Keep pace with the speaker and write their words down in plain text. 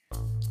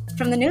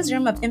From the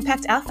newsroom of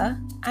Impact Alpha,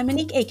 I'm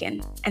Anik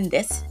Aiken, and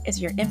this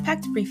is your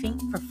Impact Briefing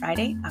for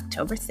Friday,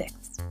 October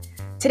 6th.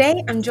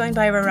 Today, I'm joined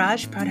by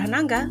Raraj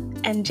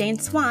Pradhananga and Jane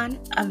Swan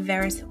of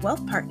Veris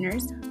Wealth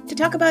Partners to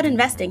talk about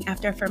investing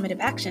after affirmative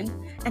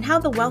action and how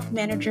the wealth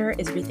manager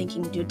is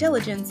rethinking due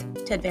diligence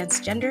to advance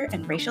gender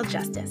and racial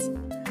justice.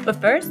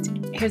 But first,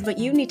 here's what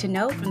you need to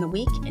know from the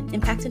week in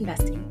impact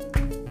investing.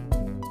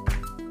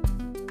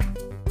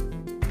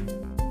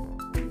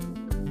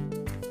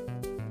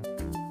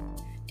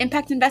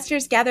 Impact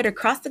investors gathered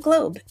across the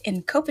globe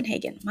in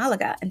Copenhagen,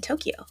 Malaga, and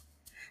Tokyo.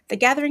 The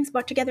gatherings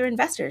brought together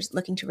investors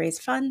looking to raise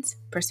funds,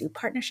 pursue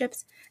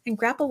partnerships, and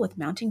grapple with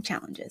mounting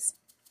challenges.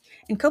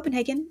 In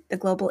Copenhagen, the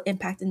Global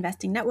Impact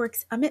Investing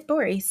Network's Amit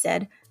Bori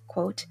said,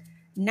 quote,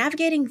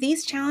 "Navigating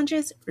these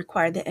challenges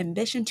required the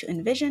ambition to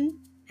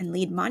envision and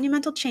lead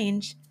monumental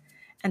change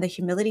and the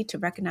humility to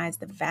recognize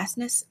the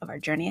vastness of our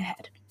journey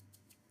ahead."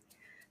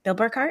 Bill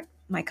Burkhart,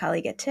 my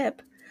colleague at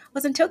TIP,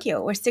 was in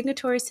Tokyo where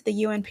signatories to the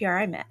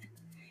UNPRI met.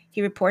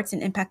 He reports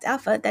in Impact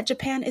Alpha that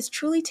Japan is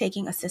truly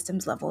taking a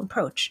systems-level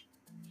approach.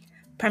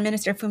 Prime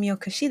Minister Fumio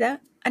Kishida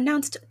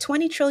announced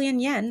 20 trillion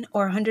yen,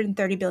 or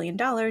 $130 billion,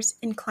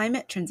 in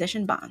climate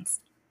transition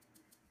bonds.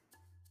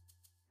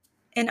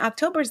 In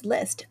October's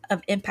list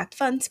of impact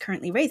funds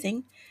currently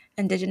raising,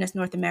 Indigenous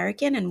North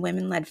American and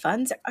women-led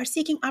funds are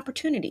seeking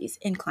opportunities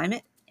in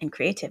climate and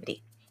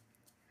creativity.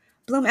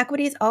 Bloom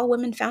Equity's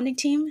all-women founding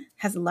team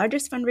has the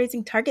largest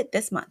fundraising target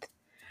this month.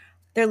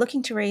 They're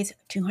looking to raise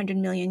 €200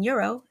 million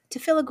to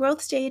fill a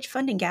growth stage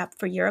funding gap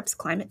for Europe's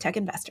climate tech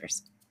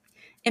investors.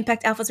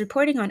 Impact Alpha's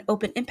reporting on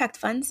open impact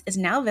funds is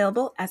now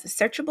available as a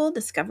searchable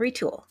discovery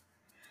tool.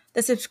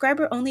 The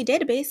subscriber-only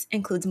database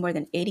includes more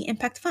than 80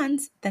 impact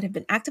funds that have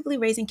been actively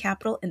raising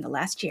capital in the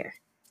last year.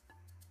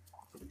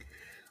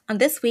 On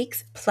this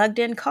week's Plugged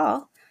In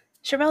Call,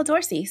 Sherelle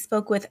Dorsey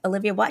spoke with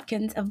Olivia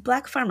Watkins of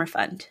Black Farmer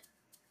Fund.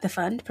 The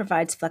fund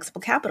provides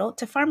flexible capital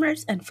to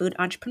farmers and food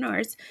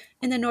entrepreneurs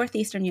in the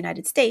northeastern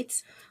United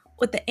States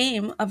with the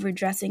aim of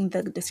redressing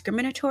the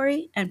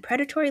discriminatory and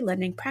predatory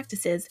lending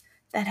practices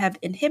that have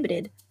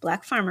inhibited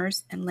Black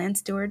farmers and land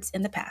stewards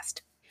in the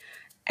past.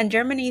 And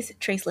Germany's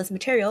Traceless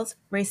Materials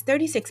raised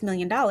 $36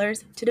 million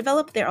to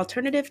develop their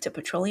alternative to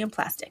petroleum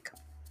plastic.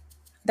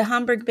 The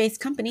Hamburg-based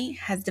company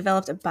has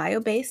developed a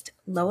bio-based,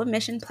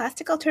 low-emission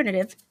plastic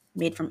alternative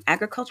made from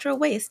agricultural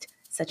waste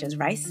such as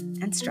rice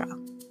and straw.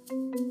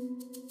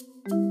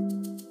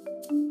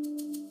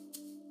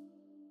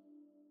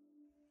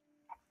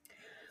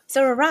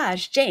 So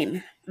Raraj,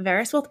 Jane,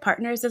 Veris Wealth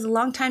Partners is a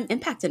longtime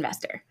impact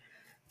investor.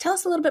 Tell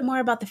us a little bit more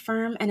about the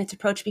firm and its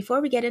approach before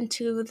we get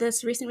into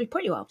this recent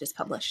report you all just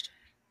published.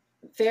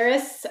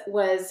 Veris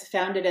was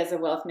founded as a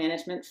wealth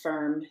management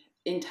firm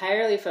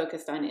entirely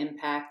focused on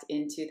impact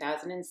in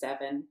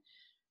 2007.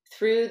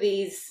 Through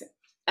these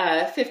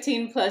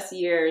 15 plus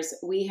years,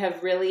 we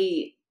have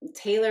really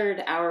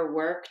tailored our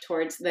work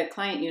towards the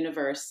client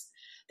universe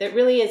that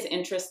really is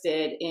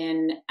interested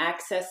in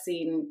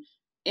accessing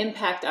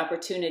impact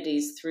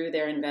opportunities through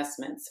their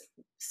investments.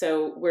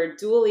 So we're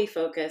dually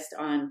focused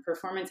on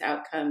performance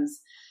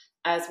outcomes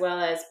as well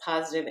as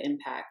positive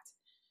impact.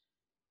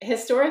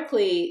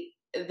 Historically,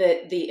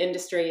 the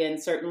industry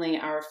and certainly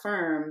our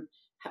firm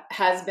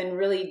has been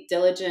really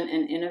diligent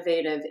and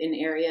innovative in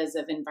areas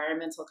of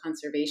environmental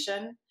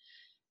conservation.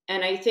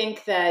 And I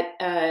think that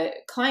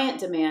client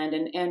demand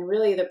and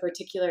really the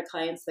particular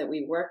clients that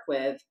we work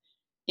with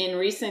in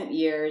recent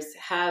years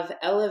have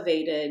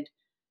elevated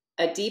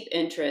a deep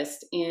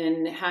interest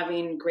in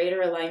having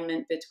greater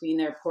alignment between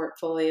their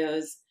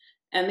portfolios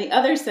and the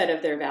other set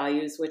of their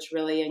values, which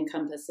really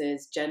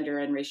encompasses gender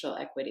and racial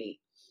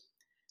equity.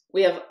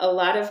 We have a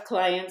lot of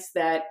clients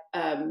that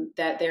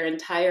their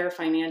entire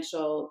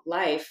financial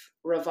life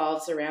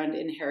revolves around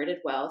inherited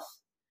wealth.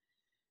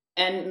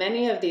 And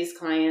many of these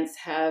clients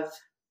have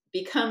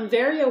become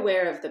very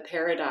aware of the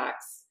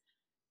paradox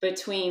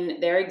between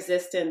their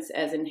existence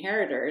as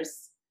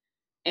inheritors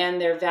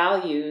and their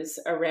values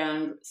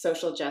around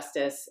social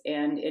justice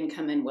and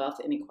income and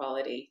wealth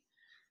inequality.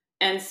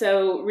 And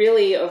so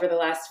really over the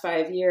last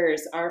 5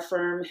 years, our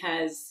firm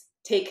has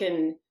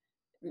taken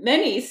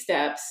many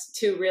steps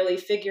to really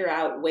figure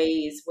out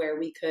ways where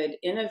we could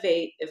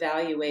innovate,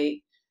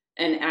 evaluate,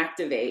 and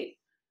activate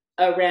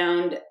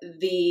around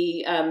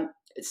the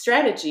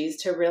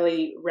strategies to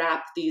really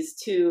wrap these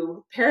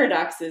two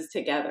paradoxes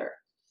together: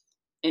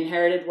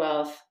 inherited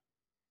wealth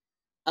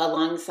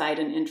alongside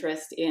an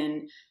interest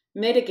in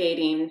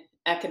mitigating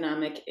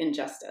economic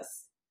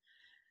injustice.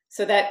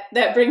 So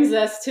that brings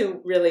us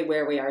to really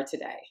where we are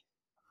today.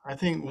 I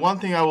think one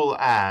thing I will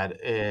add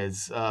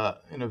is,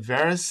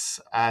 Veris,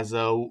 as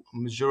a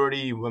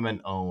majority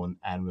women-owned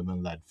and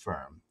women-led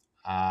firm,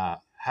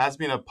 has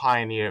been a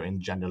pioneer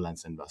in gender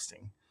lens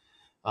investing.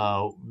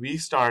 We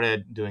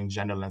started doing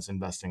gender lens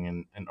investing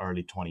in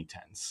early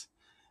 2010s.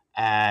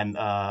 And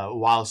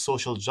while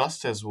social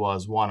justice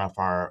was one of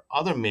our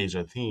other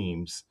major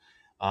themes,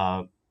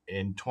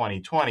 in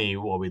 2020,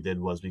 what we did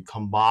was we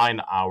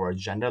combined our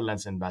gender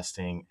lens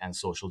investing and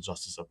social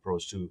justice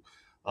approach to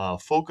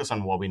focus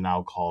on what we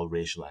now call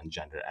racial and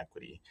gender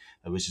equity,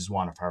 which is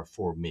one of our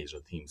four major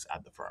themes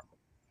at the firm.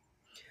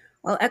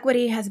 Well,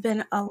 equity has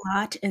been a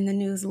lot in the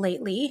news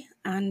lately,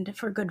 and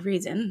for good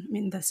reason. I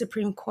mean, the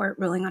Supreme Court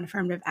ruling on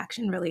affirmative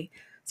action really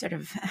sort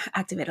of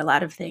activated a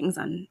lot of things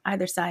on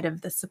either side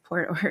of the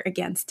support or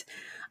against.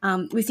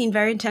 We've seen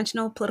very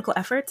intentional political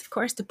efforts, of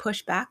course, to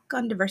push back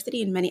on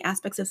diversity in many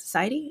aspects of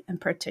society, and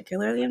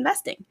particularly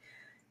investing.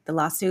 The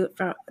lawsuit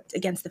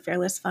against the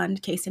Fairless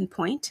Fund, case in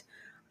point.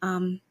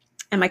 Um,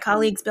 and my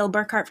colleagues Bill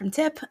Burkhart from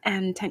TIP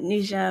and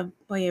Tanisha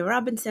Boye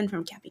Robinson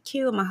from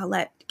CAPIQ and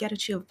Mahalet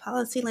Getachew of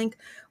PolicyLink,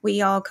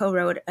 we all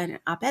co-wrote an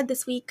op-ed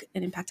this week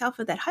in Impact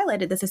Alpha that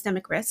highlighted the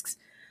systemic risks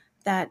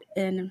that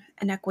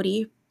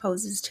inequity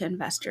poses to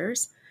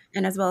investors,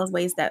 and as well as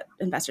ways that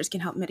investors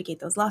can help mitigate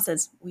those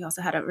losses. We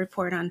also had a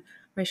report on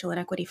racial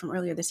inequity from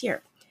earlier this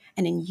year.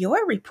 And in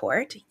your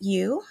report,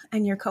 you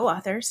and your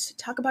co-authors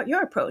talk about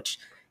your approach.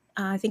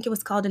 I think it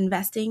was called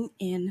Investing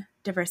in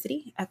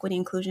Diversity, Equity,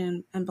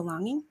 Inclusion, and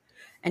Belonging.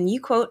 And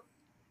you quote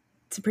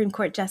Supreme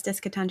Court Justice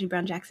Ketanji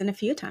Brown Jackson a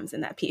few times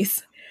in that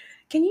piece.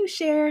 Can you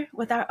share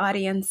with our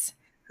audience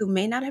who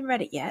may not have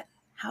read it yet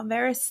how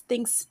Veris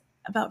thinks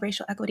about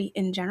racial equity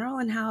in general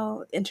and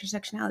how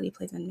intersectionality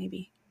plays in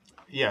maybe?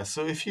 Yeah,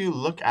 so if you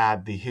look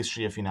at the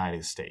history of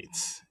United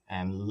States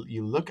and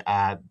you look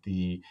at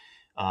the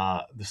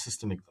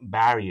systemic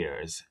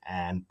barriers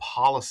and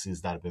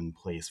policies that have been in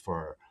place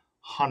for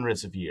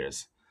hundreds of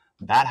years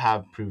that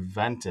have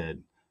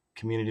prevented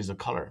communities of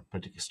color,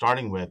 particularly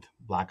starting with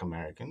Black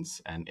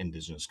Americans and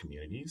Indigenous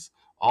communities,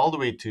 all the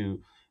way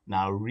to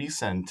now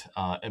recent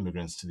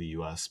immigrants to the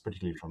U.S.,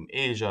 particularly from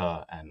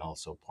Asia and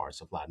also parts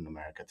of Latin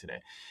America today.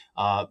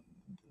 Uh,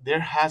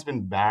 there has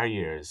been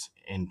barriers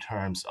in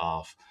terms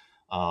of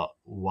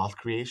wealth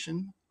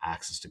creation,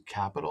 access to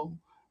capital,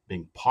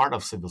 being part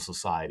of civil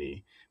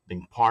society,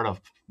 being part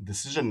of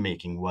decision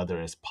making,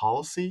 whether it's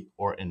policy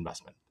or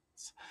investment.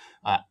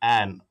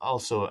 And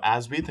also,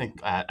 as we think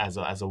as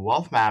a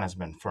wealth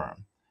management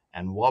firm,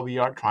 and what we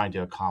are trying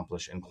to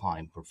accomplish in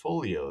client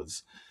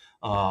portfolios,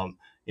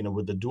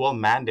 with the dual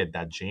mandate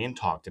that Jane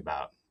talked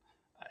about,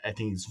 I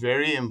think it's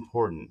very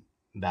important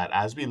that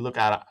as we look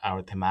at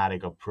our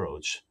thematic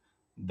approach,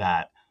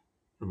 that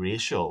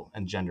racial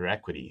and gender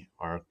equity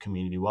or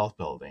community wealth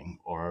building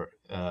or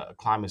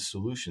climate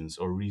solutions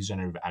or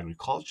regenerative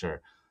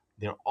agriculture,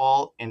 they're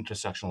all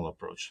intersectional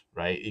approach,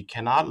 right? You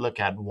cannot look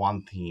at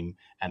one theme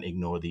and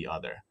ignore the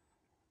other.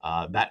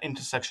 That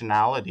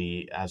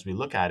intersectionality, as we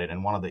look at it,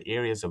 and one of the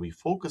areas that we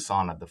focus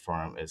on at the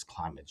firm is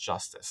climate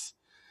justice.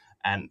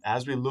 And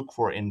as we look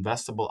for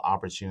investable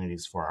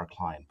opportunities for our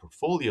client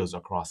portfolios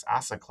across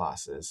asset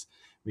classes,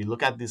 we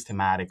look at these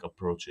thematic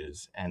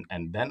approaches and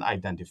then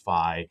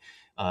identify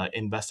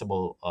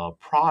investable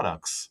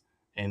products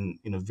in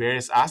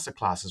various asset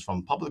classes,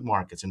 from public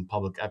markets and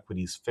public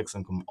equities, fixed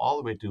income, all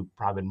the way to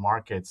private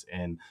markets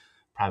and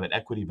private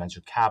equity,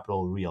 venture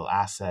capital, real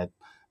asset,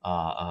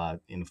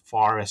 in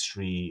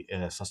forestry,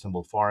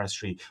 sustainable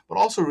forestry, but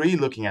also really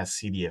looking at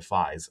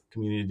CDFIs,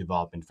 community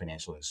development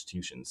financial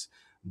institutions,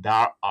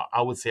 that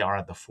I would say are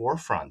at the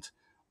forefront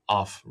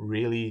of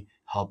really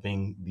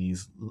helping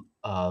these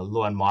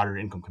low and moderate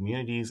income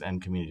communities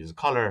and communities of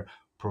color,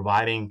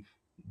 providing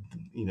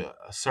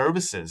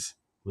services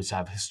which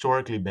have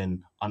historically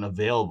been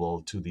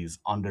unavailable to these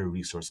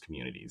under-resourced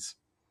communities.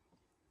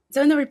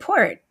 So in the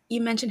report,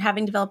 you mentioned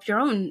having developed your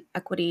own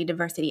equity,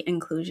 diversity,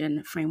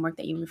 inclusion framework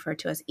that you refer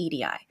to as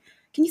EDI.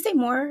 Can you say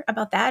more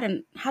about that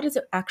and how does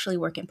it actually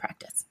work in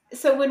practice?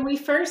 So when we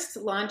first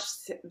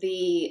launched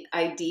the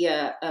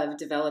idea of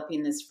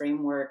developing this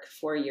framework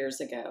 4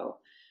 years ago,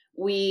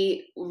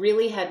 we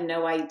really had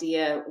no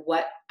idea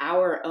what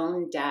our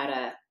own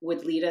data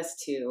would lead us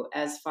to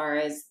as far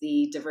as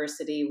the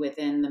diversity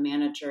within the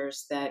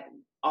managers that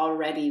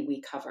already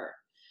we cover.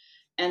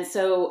 And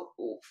so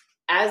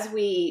as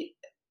we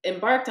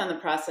embarked on the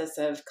process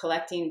of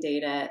collecting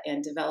data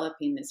and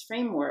developing this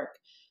framework,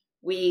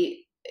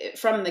 we,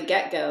 from the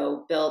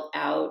get-go, built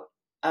out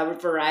a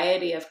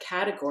variety of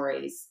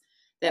categories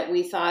that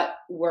we thought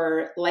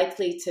were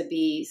likely to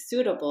be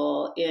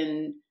suitable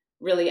in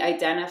really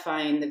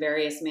identifying the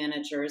various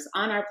managers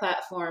on our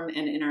platform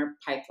and in our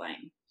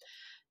pipeline.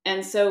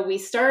 And so we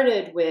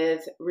started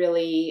with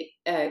really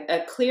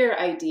a clear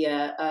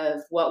idea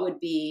of what would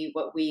be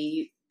what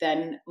we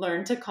then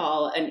learned to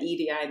call an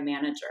EDI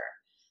manager.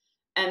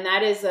 And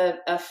that is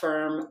a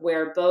firm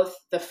where both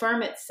the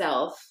firm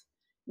itself,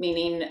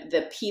 meaning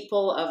the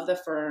people of the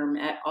firm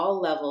at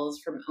all levels,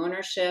 from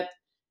ownership,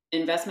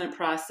 investment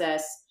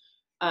process,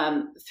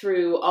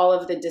 through all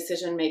of the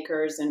decision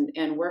makers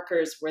and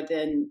workers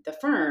within the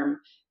firm,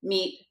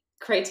 meet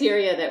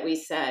criteria that we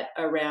set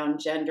around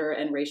gender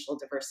and racial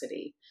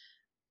diversity.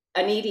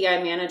 An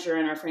EDI manager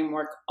in our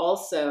framework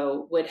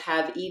also would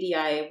have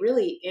EDI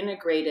really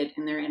integrated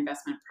in their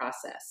investment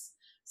process.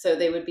 So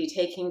they would be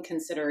taking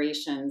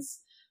considerations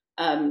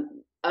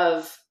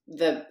of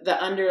the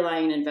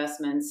underlying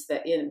investments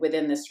that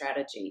within the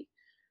strategy.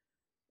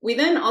 We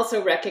then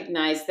also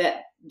recognize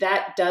that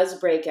that does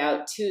break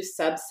out two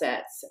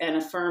subsets, and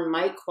a firm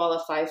might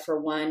qualify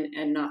for one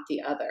and not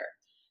the other.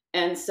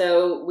 And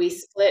so we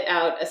split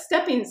out a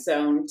stepping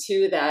stone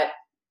to that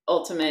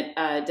ultimate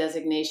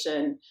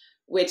designation,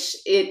 which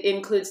it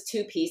includes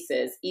two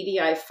pieces: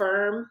 EDI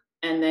firm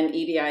and then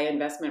EDI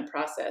investment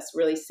process,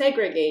 really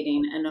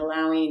segregating and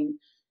allowing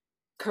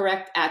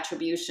correct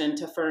attribution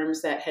to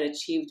firms that had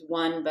achieved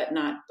one but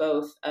not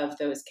both of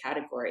those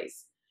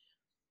categories.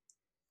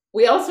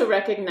 We also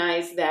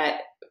recognize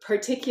that,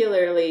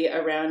 particularly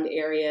around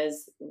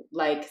areas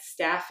like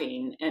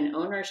staffing and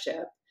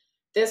ownership,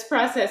 this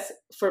process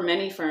for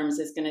many firms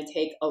is going to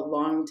take a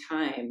long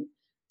time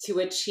to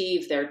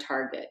achieve their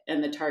target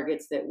and the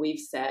targets that we've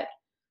set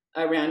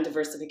around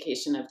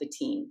diversification of the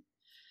team.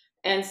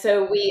 And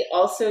so we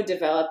also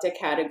developed a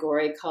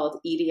category called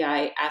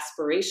EDI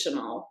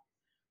aspirational,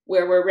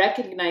 where we're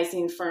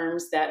recognizing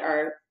firms that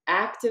are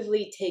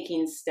actively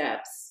taking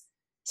steps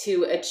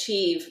to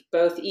achieve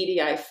both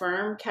EDI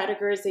firm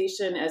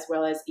categorization as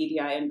well as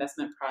EDI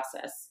investment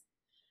process.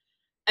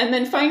 And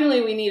then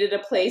finally, we needed a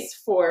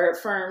place for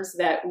firms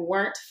that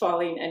weren't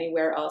falling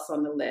anywhere else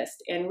on the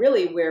list, and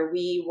really where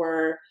we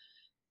were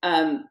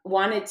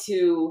wanted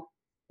to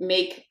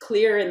make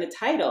clear in the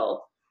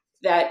title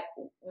that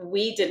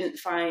we didn't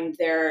find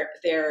their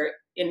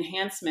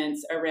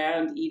enhancements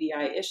around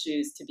EDI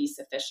issues to be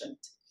sufficient.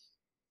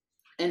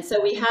 And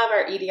so we have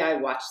our EDI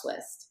watch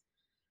list,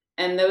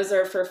 and those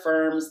are for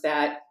firms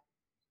that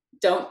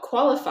don't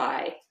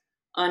qualify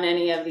on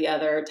any of the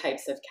other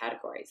types of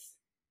categories.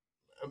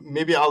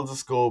 Maybe I'll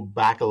just go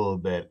back a little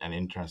bit and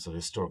in terms of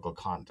historical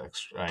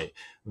context, right?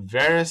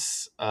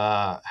 Veris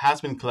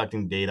has been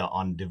collecting data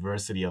on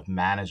diversity of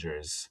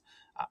managers.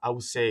 I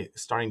would say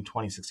starting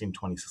 2016,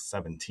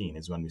 2017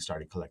 is when we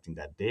started collecting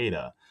that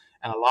data.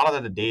 And a lot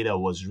of the data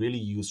was really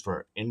used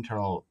for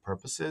internal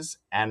purposes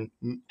and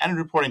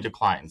reporting to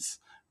clients,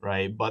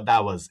 right? But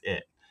that was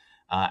it.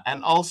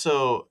 And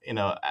also,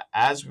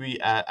 as we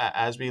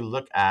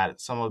look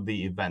at some of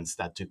the events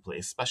that took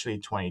place, especially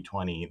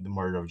 2020, the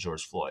murder of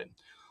George Floyd,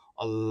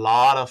 a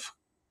lot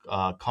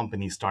of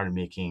companies started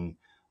making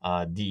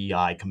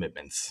DEI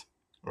commitments,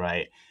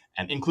 right?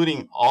 And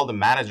including all the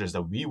managers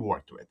that we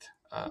worked with.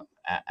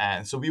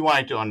 And so we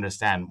wanted to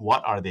understand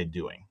what are they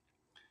doing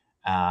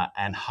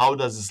and how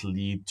does this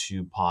lead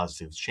to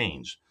positive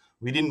change.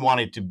 We didn't want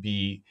it to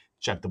be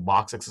check the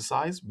box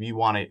exercise. We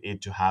wanted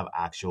it to have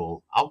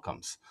actual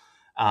outcomes.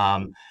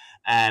 Um,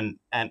 and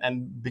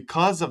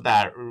because of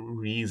that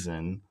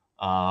reason,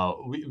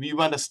 we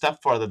went a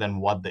step further than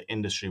what the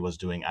industry was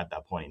doing at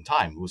that point in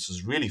time, which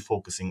was really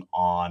focusing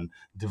on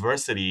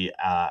diversity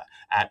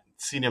at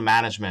senior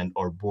management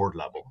or board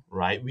level,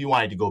 right? We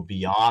wanted to go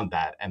beyond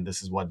that. And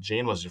this is what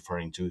Jane was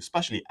referring to,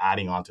 especially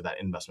adding on to that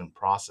investment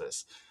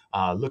process,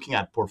 looking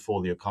at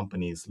portfolio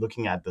companies,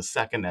 looking at the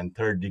second and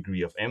third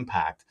degree of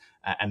impact,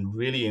 and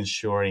really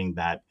ensuring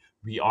that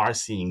we are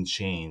seeing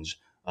change,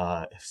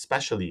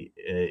 especially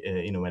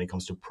when it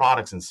comes to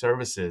products and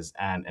services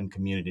and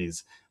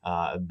communities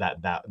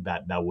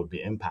that would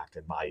be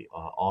impacted by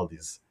all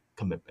these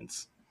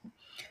commitments.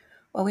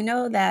 Well, we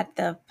know that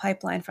the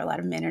pipeline for a lot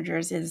of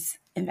managers is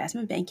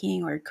investment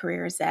banking or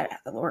careers that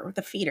or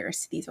the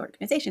feeders to these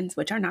organizations,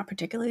 which are not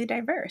particularly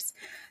diverse.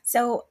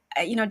 So,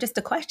 just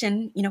a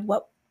question,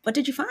 what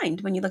did you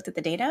find when you looked at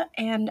the data?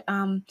 And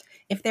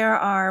if there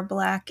are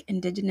Black,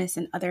 Indigenous,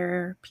 and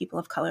other people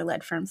of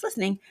color-led firms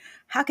listening,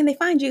 how can they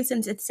find you,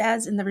 since it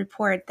says in the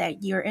report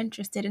that you're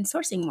interested in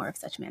sourcing more of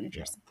such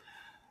managers? Yeah.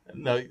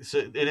 No, so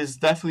it is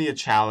definitely a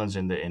challenge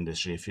in the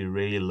industry. If you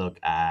really look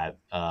at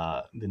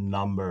the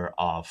number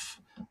of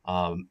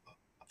um,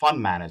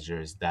 fund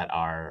managers that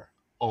are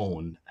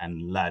owned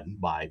and led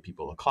by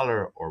people of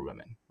color or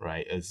women,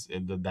 right?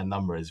 That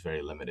number is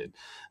very limited,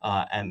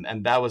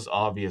 and that was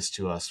obvious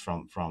to us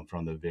from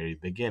the very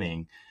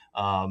beginning.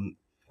 Um,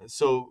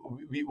 so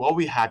what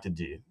we had to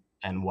do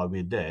and what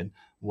we did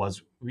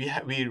was we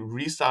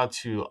reached out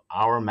to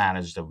our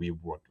managers that we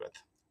worked with.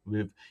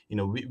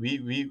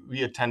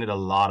 We attended a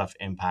lot of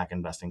impact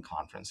investing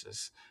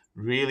conferences,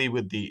 really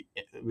with the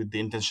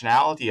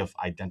intentionality of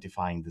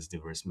identifying these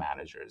diverse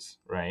managers,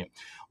 right?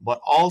 But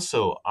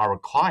also our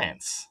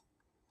clients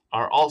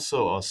are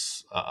also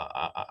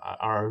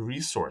are a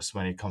resource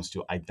when it comes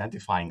to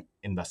identifying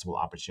investable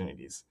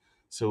opportunities.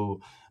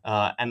 So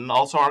and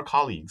also our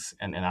colleagues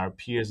and our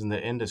peers in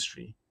the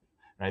industry,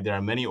 right? There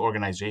are many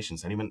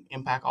organizations, and even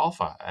Impact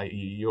Alpha.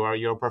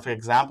 You're a perfect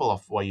example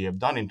of what you have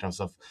done in terms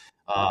of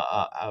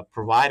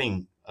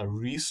providing a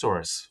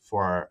resource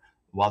for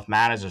wealth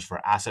managers,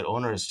 for asset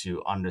owners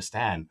to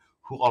understand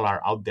who all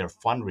are out there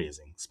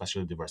fundraising,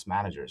 especially diverse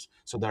managers.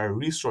 So there are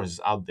resources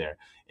out there.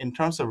 In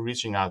terms of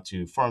reaching out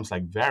to firms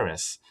like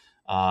Veris,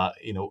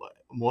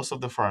 most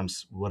of the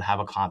firms would have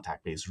a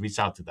contact base. Reach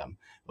out to them.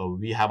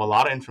 We have a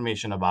lot of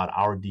information about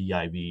our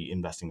DIB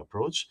investing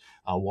approach,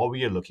 what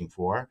we are looking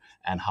for,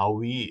 and how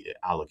we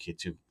allocate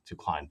to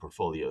client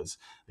portfolios.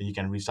 You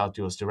can reach out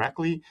to us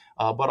directly,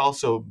 but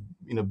also,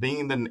 being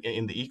in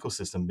the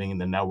ecosystem, being in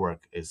the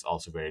network is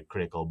also very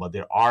critical. But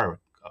there are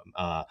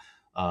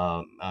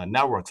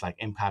networks like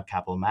Impact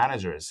Capital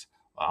Managers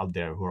out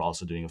there who are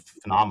also doing a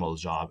phenomenal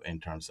job in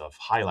terms of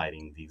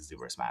highlighting these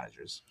diverse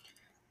managers.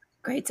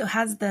 Great. So,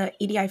 has the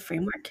EDI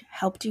framework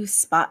helped you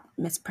spot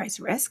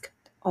mispriced risk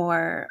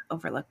or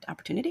overlooked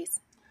opportunities?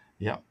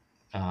 Yeah.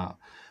 Uh,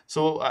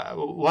 so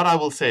what I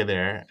will say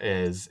there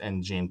is,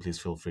 and Jane, please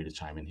feel free to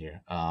chime in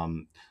here.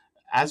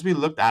 As we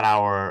looked at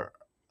our,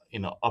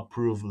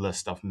 approved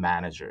list of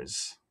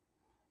managers,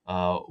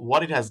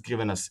 what it has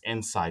given us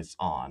insights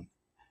on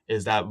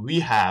is that we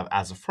have,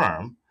 as a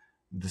firm,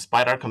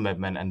 despite our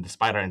commitment and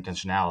despite our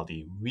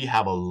intentionality, we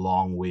have a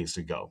long ways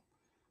to go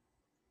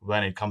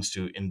when it comes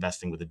to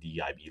investing with a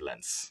DIB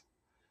lens.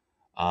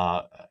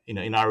 Uh,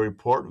 in our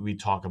report, we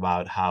talk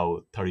about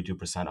how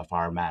 32% of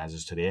our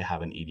managers today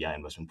have an EDI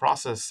investment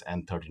process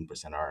and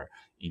 13% are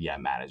EDI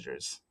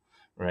managers,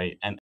 right?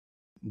 And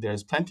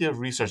there's plenty of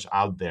research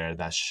out there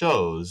that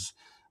shows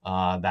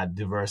that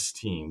diverse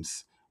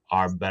teams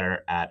are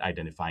better at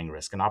identifying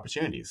risk and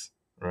opportunities,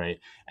 right?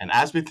 And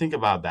as we think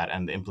about that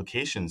and the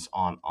implications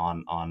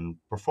on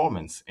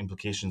performance,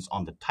 implications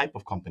on the type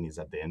of companies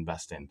that they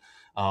invest in,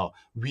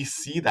 we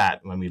see that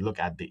when we look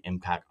at the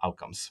impact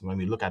outcomes, when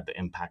we look at the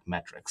impact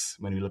metrics,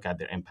 when we look at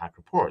their impact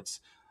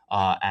reports,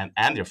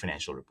 and their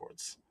financial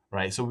reports,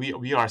 right? So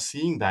we are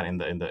seeing that in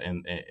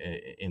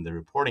the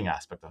reporting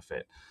aspect of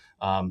it.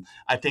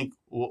 I think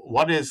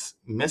what is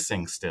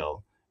missing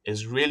still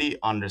is really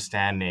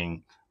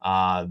understanding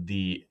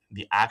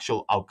the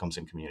actual outcomes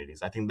in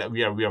communities. I think that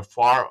we are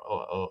far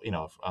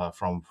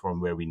from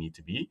where we need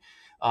to be,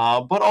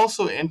 but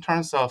also in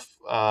terms of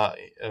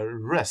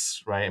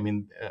risks, right? I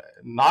mean,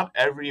 not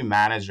every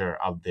manager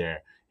out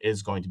there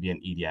is going to be an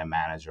EDI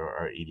manager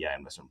or EDI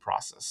investment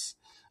process.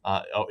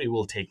 It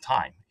will take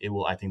time. It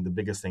will. I think the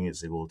biggest thing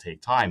is it will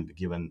take time,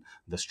 given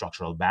the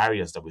structural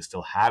barriers that we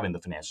still have in the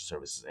financial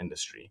services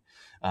industry,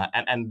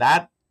 and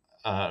that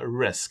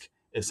risk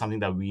is something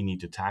that we need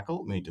to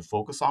tackle. We need to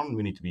focus on.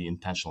 We need to be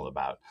intentional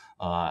about,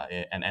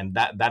 and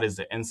that is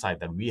the insight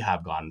that we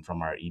have gotten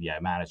from our EDI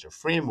manager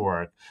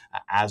framework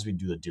as we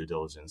do the due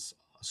diligence,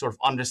 sort of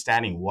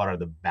understanding what are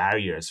the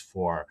barriers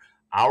for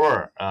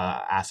our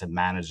asset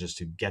managers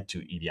to get to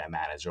EDI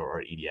manager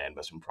or EDI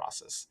investment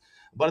process.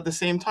 But at the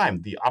same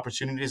time, the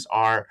opportunities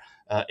are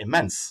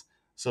immense.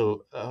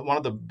 So one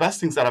of the best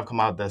things that have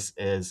come out of this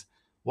is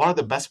what are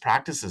the best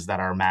practices that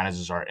our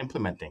managers are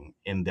implementing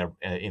in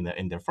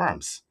their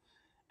firms.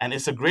 And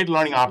it's a great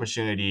learning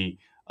opportunity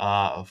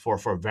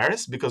for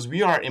Veris, because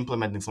we are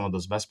implementing some of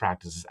those best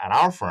practices at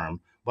our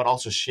firm, but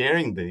also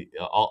sharing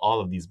all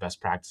of these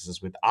best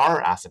practices with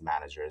our asset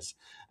managers,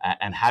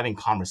 and having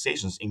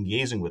conversations,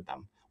 engaging with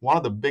them. One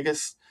of the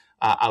biggest,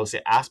 I would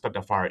say, aspect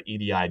of our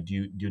EDI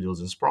due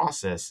diligence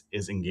process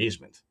is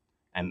engagement,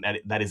 and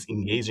that is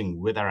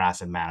engaging with our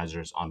asset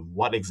managers on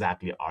what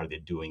exactly are they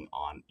doing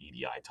on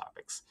EDI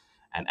topics,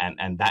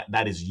 and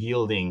that is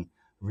yielding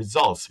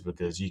results,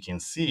 because you can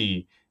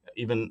see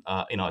even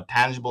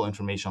tangible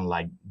information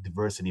like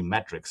diversity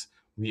metrics.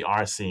 We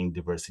are seeing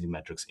diversity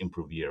metrics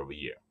improve year over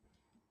year.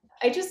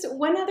 I just,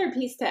 one other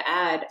piece to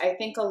add, I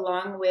think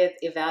along with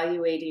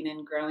evaluating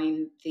and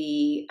growing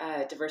the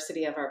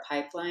diversity of our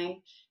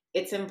pipeline,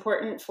 it's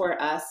important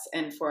for us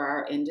and for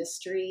our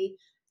industry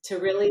to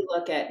really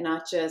look at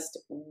not just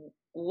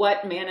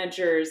what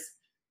managers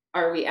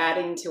are we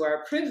adding to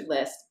our approved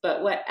list,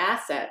 but what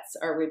assets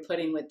are we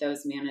putting with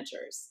those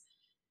managers.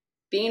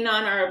 Being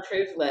on our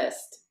approved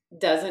list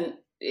doesn't,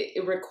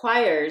 it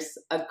requires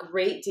a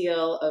great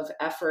deal of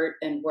effort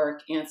and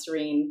work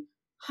answering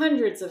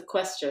hundreds of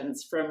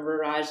questions from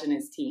Raj and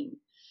his team.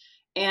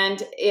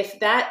 And if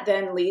that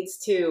then leads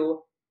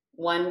to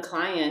one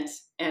client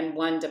and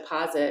one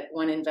deposit,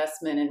 one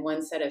investment, and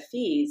one set of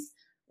fees,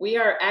 we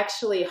are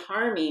actually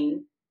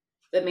harming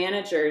the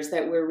managers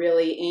that we're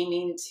really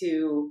aiming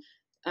to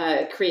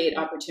create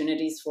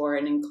opportunities for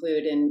and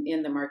include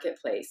in the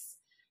marketplace.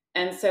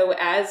 And so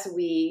as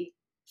we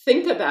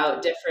think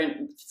about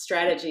different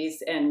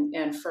strategies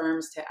and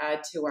firms to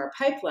add to our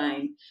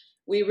pipeline,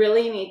 we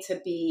really need to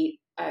be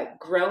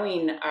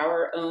growing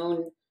our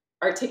own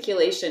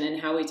articulation in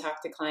how we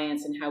talk to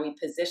clients and how we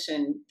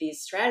position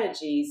these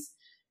strategies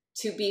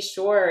to be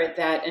sure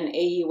that an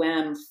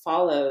AUM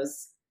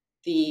follows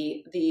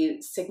the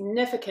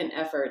significant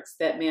efforts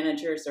that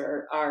managers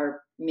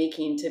are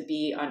making to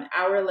be on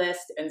our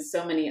list and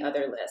so many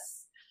other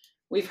lists.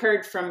 We've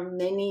heard from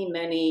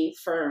many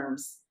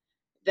firms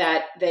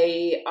that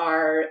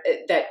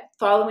that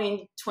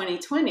following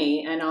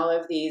 2020 and all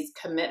of these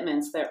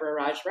commitments that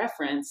Raj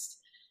referenced,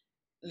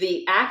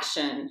 the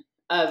action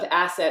of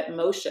asset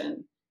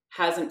motion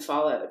hasn't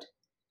followed.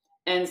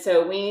 And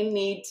so we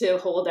need to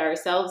hold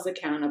ourselves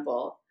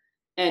accountable.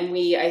 And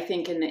we, I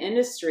think, in the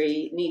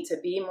industry need to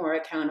be more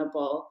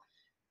accountable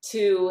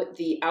to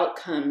the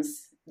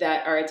outcomes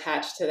that are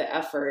attached to the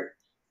effort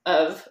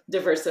of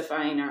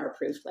diversifying our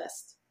approved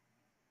list.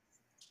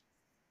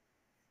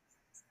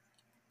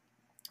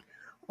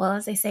 Well,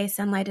 as they say,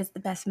 sunlight is the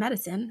best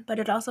medicine, but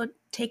it also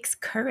takes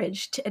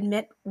courage to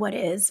admit what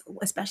is,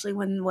 especially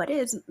when what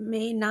is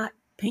may not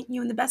paint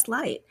you in the best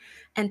light.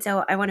 And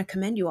so I want to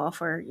commend you all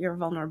for your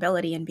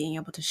vulnerability and being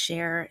able to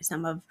share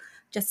some of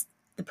just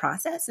the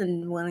process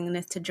and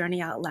willingness to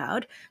journey out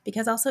loud,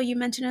 because also you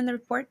mentioned in the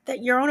report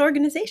that your own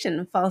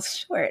organization falls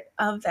short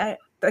of the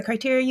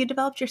criteria you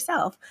developed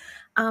yourself.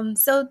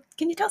 So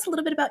can you tell us a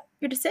little bit about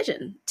your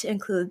decision to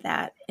include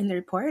that in the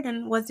report,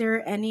 and was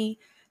there any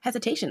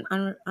hesitation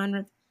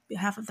on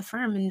behalf of the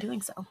firm in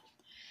doing so?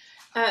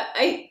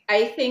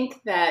 I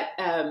think that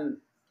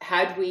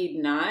had we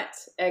not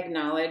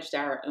acknowledged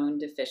our own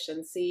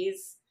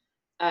deficiencies,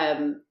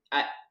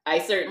 I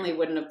certainly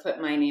wouldn't have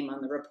put my name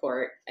on the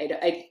report.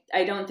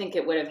 I don't think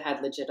it would have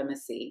had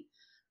legitimacy.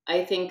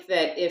 I think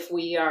that if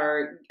we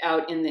are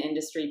out in the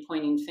industry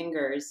pointing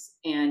fingers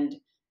and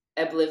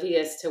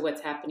oblivious to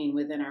what's happening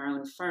within our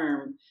own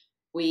firm,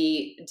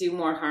 we do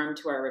more harm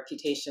to our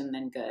reputation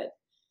than good.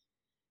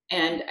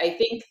 And I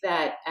think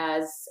that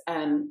as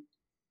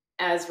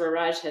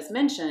Raraj has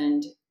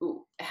mentioned,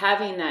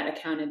 having that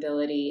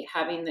accountability,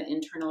 having the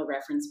internal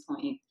reference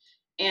point,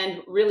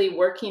 and really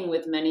working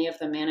with many of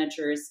the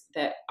managers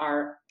that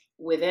are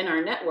within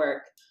our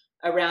network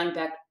around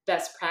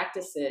best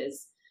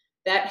practices,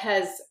 that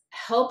has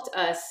helped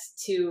us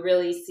to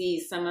really see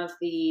some of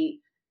the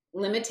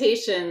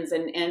limitations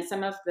and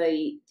some of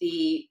the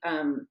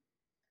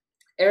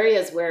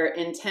areas where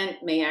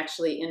intent may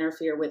actually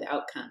interfere with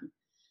outcome.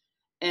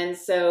 And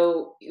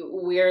so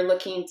we're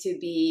looking to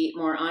be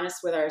more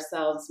honest with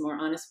ourselves, more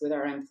honest with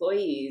our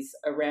employees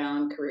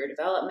around career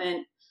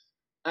development,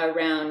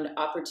 around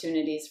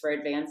opportunities for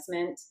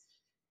advancement,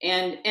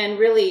 and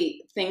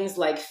really things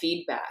like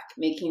feedback,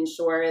 making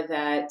sure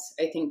that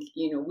I think,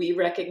 we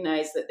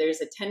recognize that there's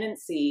a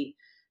tendency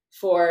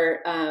for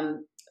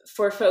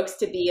folks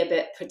to be a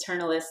bit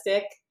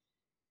paternalistic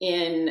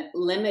in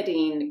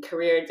limiting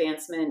career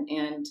advancement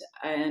and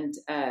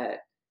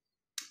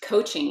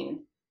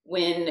coaching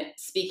when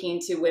speaking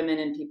to women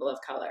and people of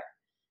color.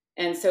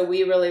 And so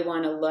we really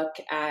want to look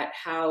at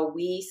how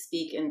we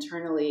speak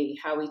internally,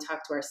 how we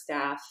talk to our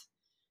staff,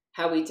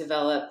 how we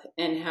develop,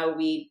 and how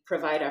we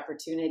provide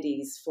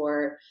opportunities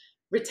for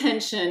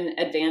retention,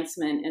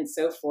 advancement, and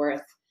so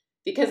forth.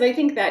 Because I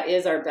think that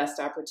is our best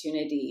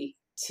opportunity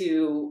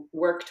to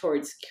work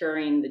towards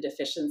curing the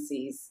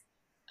deficiencies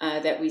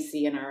that we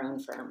see in our own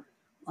firm.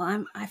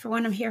 Well, for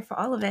one, I'm here for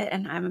all of it,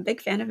 and I'm a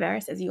big fan of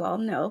Veris, as you all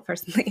know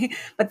personally.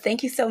 But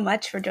thank you so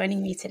much for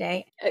joining me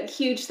today. A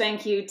huge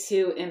thank you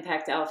to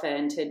Impact Alpha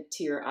and to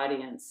your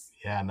audience.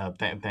 Yeah, no,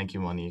 thank you,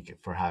 Monique,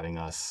 for having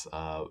us.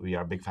 We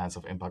are big fans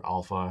of Impact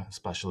Alpha,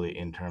 especially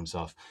in terms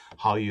of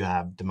how you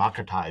have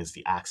democratized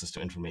the access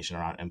to information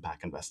around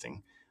impact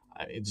investing.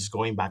 Just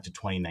going back to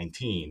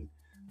 2019,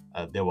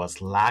 there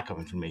was lack of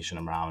information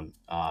around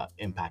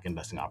impact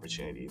investing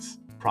opportunities,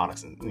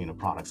 products, and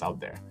products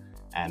out there.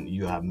 And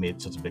you have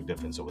made such a big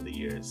difference over the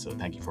years. So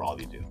thank you for all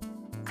you do.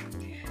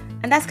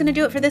 And that's going to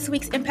do it for this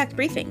week's Impact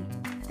Briefing.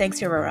 Thanks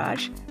to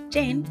Raraj,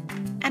 Jane,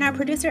 and our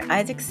producer,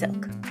 Isaac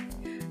Silk.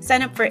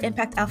 Sign up for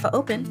Impact Alpha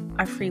Open,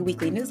 our free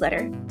weekly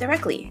newsletter,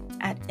 directly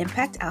at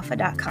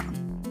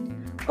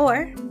impactalpha.com.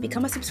 Or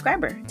become a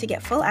subscriber to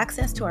get full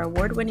access to our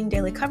award-winning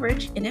daily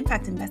coverage in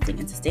impact investing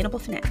and sustainable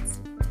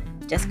finance.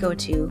 Just go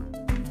to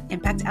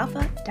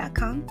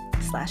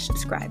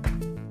impactalpha.com/subscribe.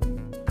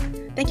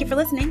 Thank you for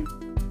listening.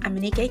 I'm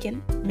Monique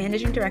Aiken,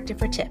 Managing Director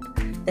for TIP,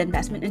 the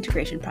Investment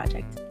Integration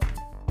Project.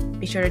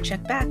 Be sure to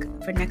check back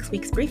for next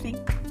week's briefing,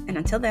 and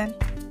until then,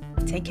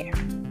 take care.